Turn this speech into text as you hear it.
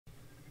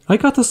I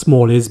got a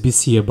small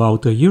SBC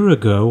about a year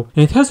ago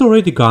and it has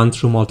already gone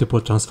through multiple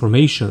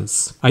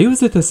transformations. I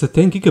use it as a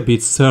 10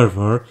 gigabit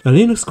server, a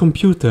Linux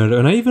computer,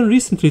 and I even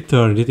recently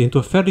turned it into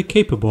a fairly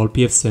capable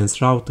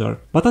pfSense router.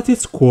 But at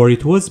its core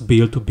it was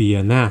built to be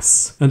a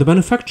NAS, and the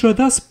manufacturer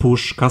does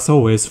push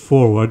CasaOS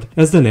forward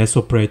as the NAS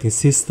operating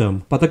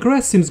system, but the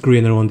grass seems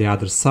greener on the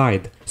other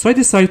side. So I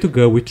decided to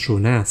go with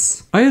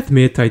TrueNAS. I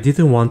admit I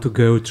didn't want to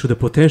go through the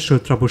potential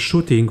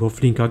troubleshooting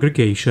of link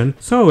aggregation,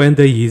 so I went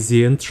the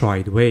easy and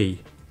tried way.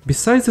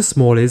 Besides the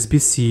small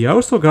SBC, I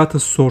also got a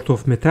sort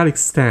of metallic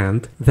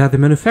stand that the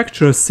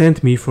manufacturer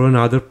sent me for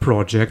another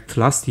project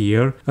last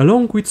year,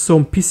 along with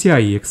some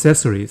PCIe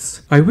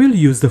accessories. I will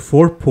use the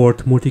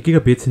 4-port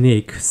multi-gigabit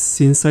NIC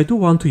since I do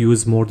want to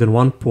use more than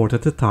one port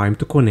at a time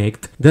to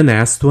connect the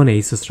NAS to an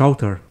ASUS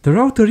router. The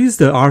router is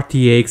the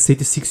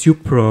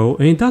RT-AX86U Pro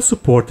and it does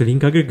support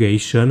link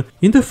aggregation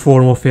in the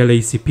form of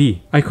LACP.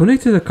 I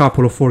connected a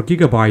couple of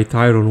 4GB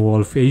Iron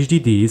Wolf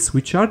HDDs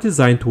which are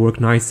designed to work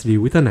nicely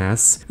with a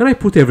NAS, and I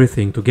put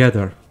everything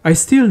together. I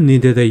still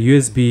needed a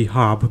USB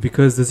hub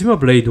because the Zima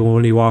Blade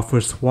only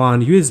offers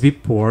one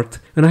USB port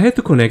and I had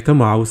to connect a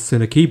mouse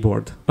and a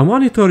keyboard. A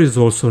monitor is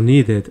also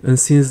needed, and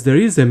since there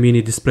is a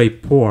mini display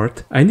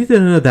port, I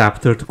needed an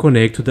adapter to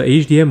connect to the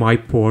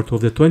HDMI port of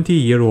the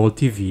 20-year-old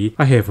TV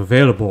I have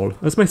available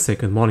as my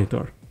second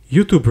monitor.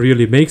 YouTube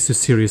really makes you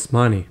serious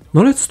money.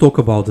 Now let's talk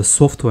about the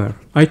software.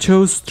 I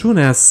chose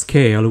TrueNAS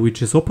Scale,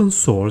 which is open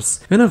source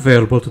and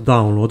available to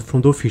download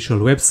from the official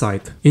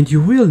website. And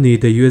you will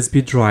need a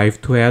USB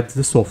drive to add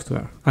the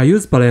software. I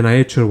used Balena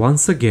Etcher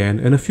once again,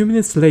 and a few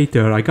minutes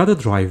later I got the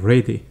drive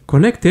ready.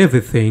 Connect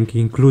everything,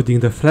 including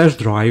the flash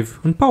drive,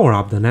 and power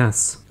up the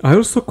NAS. I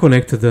also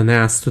connected the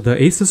NAS to the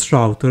ASUS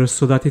router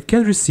so that it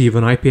can receive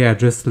an IP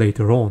address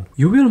later on.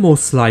 You will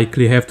most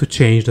likely have to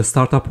change the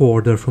startup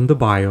order from the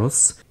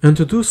BIOS, and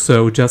to do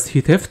so just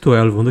hit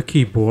F12 on the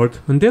keyboard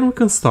and then we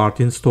can start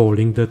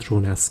installing the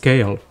TrueNAS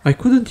Scale. I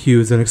couldn't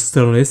use an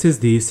external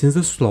SSD since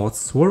the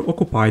slots were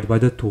occupied by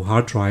the two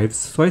hard drives,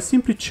 so I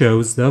simply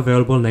chose the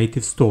available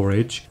native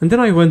storage and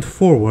then I went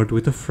forward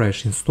with a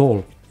fresh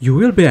install. You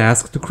will be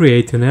asked to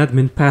create an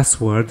admin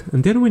password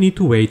and then we need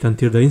to wait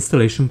until the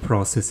installation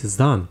process is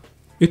done.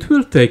 It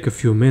will take a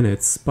few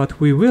minutes,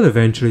 but we will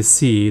eventually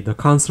see the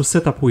console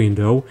setup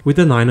window with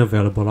the 9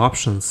 available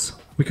options.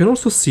 We can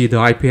also see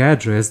the IP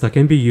address that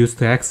can be used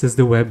to access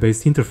the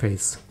web-based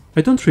interface.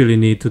 I don't really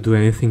need to do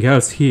anything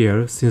else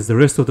here, since the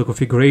rest of the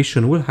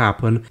configuration will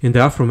happen in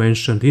the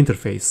aforementioned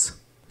interface.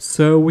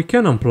 So we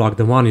can unplug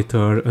the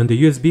monitor and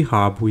the USB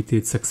hub with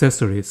its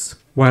accessories.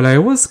 While I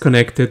was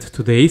connected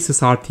to the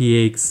ASUS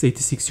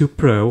RT-AX86U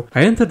Pro,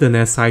 I entered the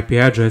NAS IP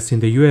address in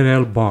the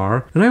URL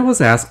bar and I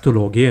was asked to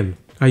log in.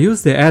 I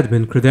used the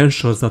admin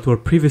credentials that were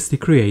previously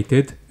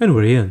created and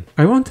we're in.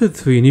 I wanted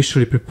to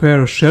initially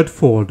prepare a shared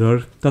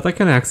folder that I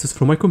can access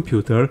from my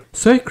computer,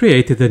 so I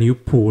created a new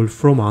pool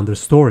from under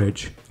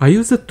storage. I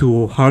used the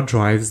two hard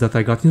drives that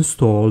I got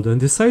installed and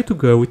decided to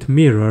go with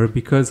Mirror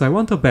because I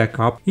want a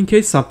backup in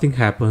case something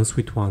happens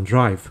with one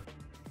drive.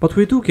 But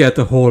we do get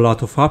a whole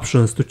lot of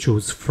options to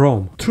choose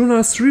from.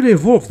 TrueNAS really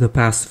evolved in the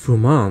past few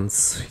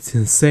months, it's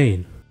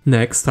insane.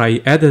 Next,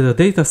 I added a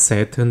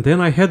dataset and then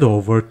I head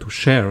over to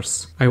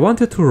shares. I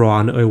wanted to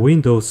run a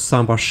Windows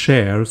Samba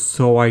share,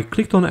 so I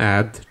clicked on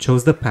add,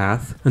 chose the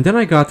path, and then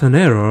I got an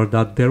error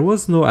that there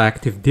was no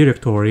active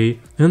directory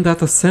and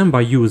that a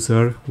Samba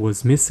user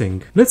was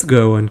missing. Let's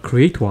go and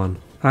create one.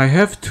 I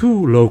have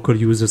two local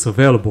users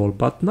available,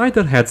 but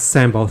neither had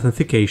Samba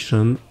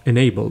authentication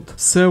enabled.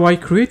 So I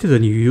created a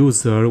new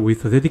user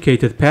with a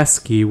dedicated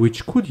passkey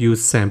which could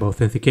use Samba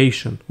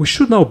authentication. We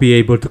should now be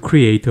able to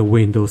create a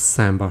Windows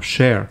Samba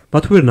share.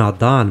 But we're not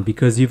done,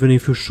 because even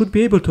if you should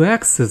be able to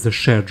access the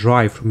shared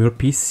drive from your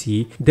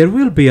PC, there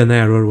will be an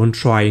error when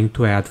trying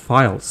to add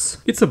files.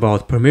 It's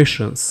about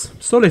permissions,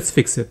 so let's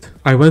fix it.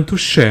 I went to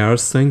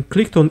shares and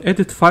clicked on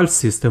edit file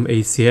system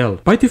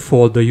ACL. By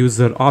default the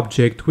user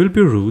object will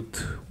be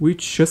root,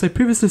 which, as I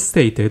previously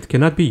stated,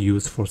 cannot be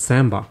used for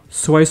Samba.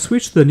 So I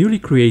switched the newly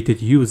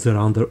created user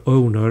under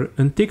owner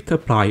and ticked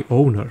apply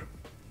owner.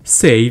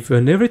 Save,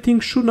 and everything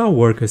should now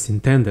work as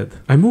intended.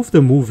 I moved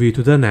the movie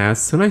to the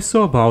NAS and I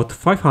saw about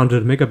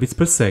 500 megabits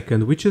per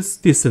second, which is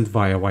decent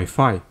via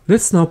Wi-Fi.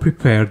 Let's now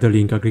prepare the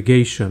link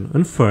aggregation,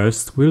 and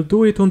first we'll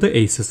do it on the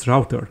ASUS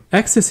router.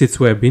 Access its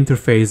web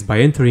interface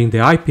by entering the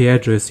IP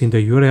address in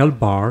the URL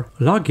bar,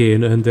 log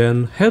in and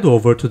then head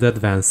over to the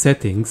advanced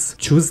settings,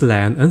 choose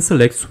LAN and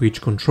select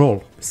switch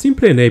control.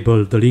 Simply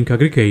enable the link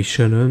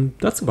aggregation and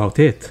that's about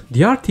it.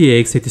 The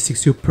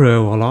RT-AX86U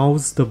Pro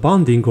allows the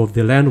bonding of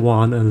the LAN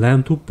 1 and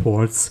LAN 2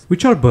 ports,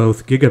 which are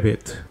both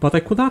gigabit, but I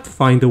could not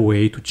find a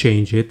way to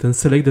change it and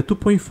select the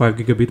 2.5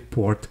 gigabit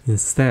port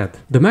instead.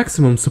 The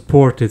maximum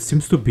supported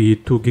seems to be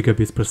 2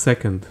 gigabits per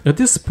second. At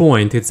this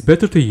point it's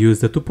better to use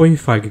the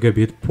 2.5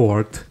 gigabit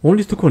port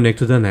only to connect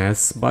to the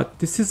NAS, but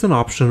this is an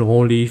option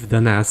only if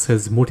the NAS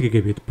has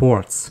multi-gigabit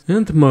ports,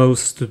 and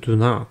most do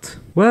not.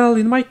 Well,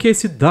 in my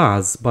case it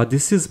does, but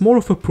this is more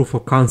of a proof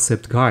of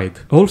concept guide.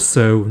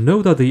 Also,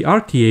 know that the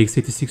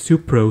RT-AX86U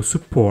Pro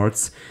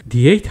supports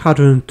the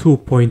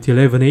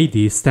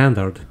 802.11ad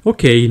standard.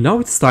 Okay, now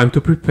it's time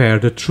to prepare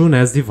the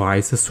TrueNAS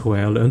device as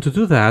well, and to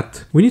do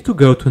that, we need to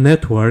go to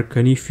Network,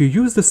 and if you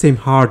use the same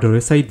hardware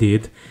as I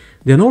did,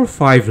 then all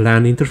 5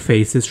 LAN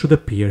interfaces should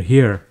appear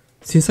here.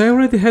 Since I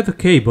already had a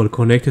cable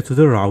connected to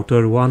the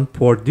router, one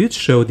port did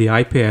show the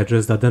IP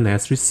address that the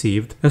NAS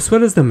received, as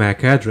well as the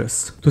MAC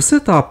address. To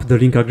set up the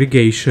link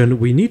aggregation,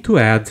 we need to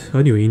add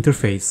a new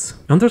interface.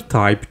 Under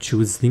Type,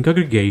 choose Link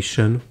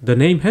Aggregation, the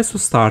name has to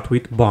start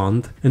with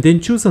Bond, and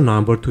then choose a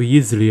number to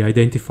easily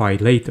identify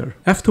it later.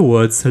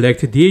 Afterwards,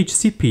 select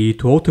DHCP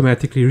to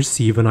automatically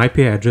receive an IP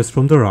address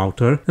from the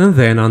router, and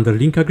then under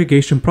Link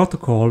Aggregation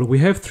Protocol, we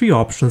have 3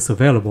 options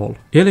available: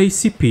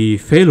 LACP,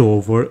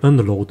 Failover,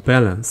 and Load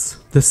Balance.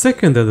 The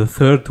second and the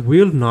third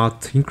will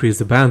not increase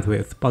the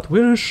bandwidth, but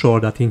will ensure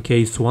that in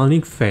case one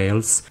link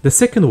fails, the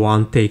second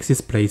one takes its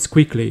place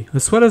quickly,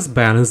 as well as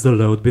balance the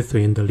load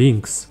between the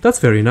links. That's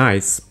very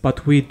nice,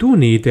 but we do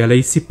need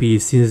LACP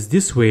since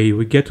this way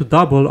we get to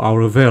double our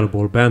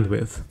available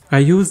bandwidth. I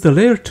use the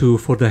layer 2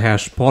 for the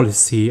hash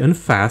policy and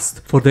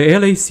fast for the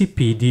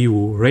LACP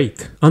DU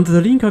rate. Under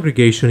the link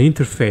aggregation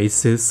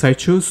interfaces, I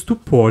chose 2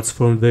 ports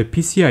from the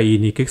PCIe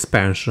NIC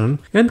expansion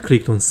and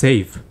clicked on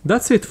save.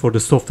 That's it for the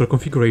software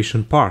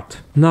configuration part.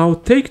 Now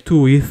take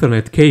 2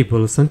 Ethernet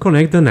cables and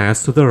connect the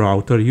NAS to the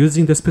router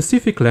using the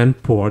specific LAN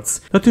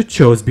ports that you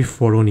chose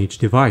before on each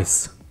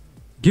device.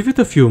 Give it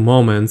a few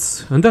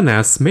moments and the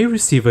NAS may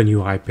receive a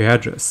new IP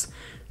address.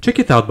 Check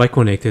it out by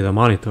connecting a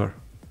monitor.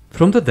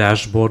 From the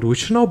dashboard, we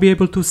should now be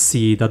able to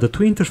see that the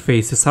 2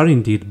 interfaces are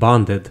indeed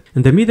bonded,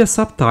 and the media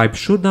subtype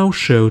should now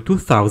show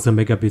 2000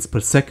 megabits per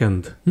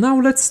second. Now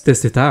let's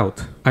test it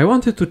out. I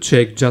wanted to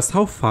check just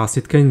how fast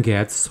it can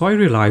get, so I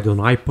relied on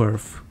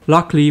iPerf.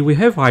 Luckily, we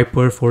have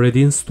iPerf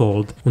already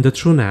installed on the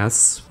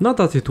TrueNAS, not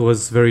that it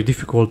was very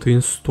difficult to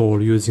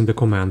install using the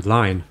command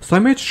line, so I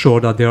made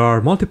sure that there are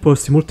multiple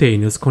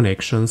simultaneous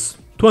connections,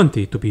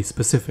 20 to be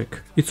specific.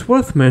 It's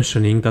worth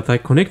mentioning that I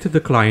connected the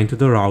client to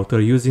the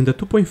router using the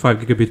 2.5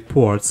 gigabit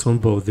ports on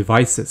both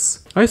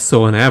devices. I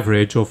saw an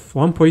average of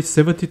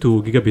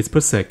 1.72 gigabits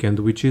per second,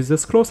 which is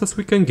as close as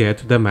we can get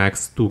to the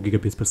max 2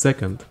 gigabits per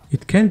second.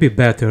 It can be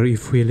better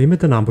if we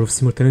limit the number of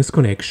simultaneous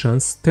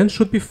connections. 10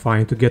 should be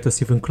fine to get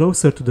us even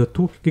closer to the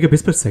 2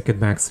 gigabits per second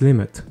max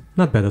limit.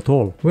 Not bad at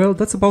all. Well,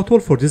 that's about all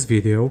for this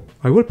video.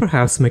 I will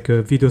perhaps make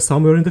a video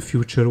somewhere in the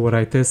future where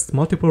I test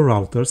multiple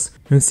routers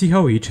and see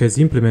how each has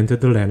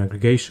implemented the LAN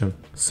aggregation.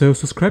 So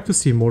subscribe to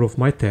see more of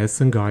my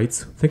tests and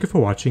guides. Thank you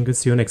for watching and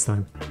see you next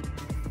time.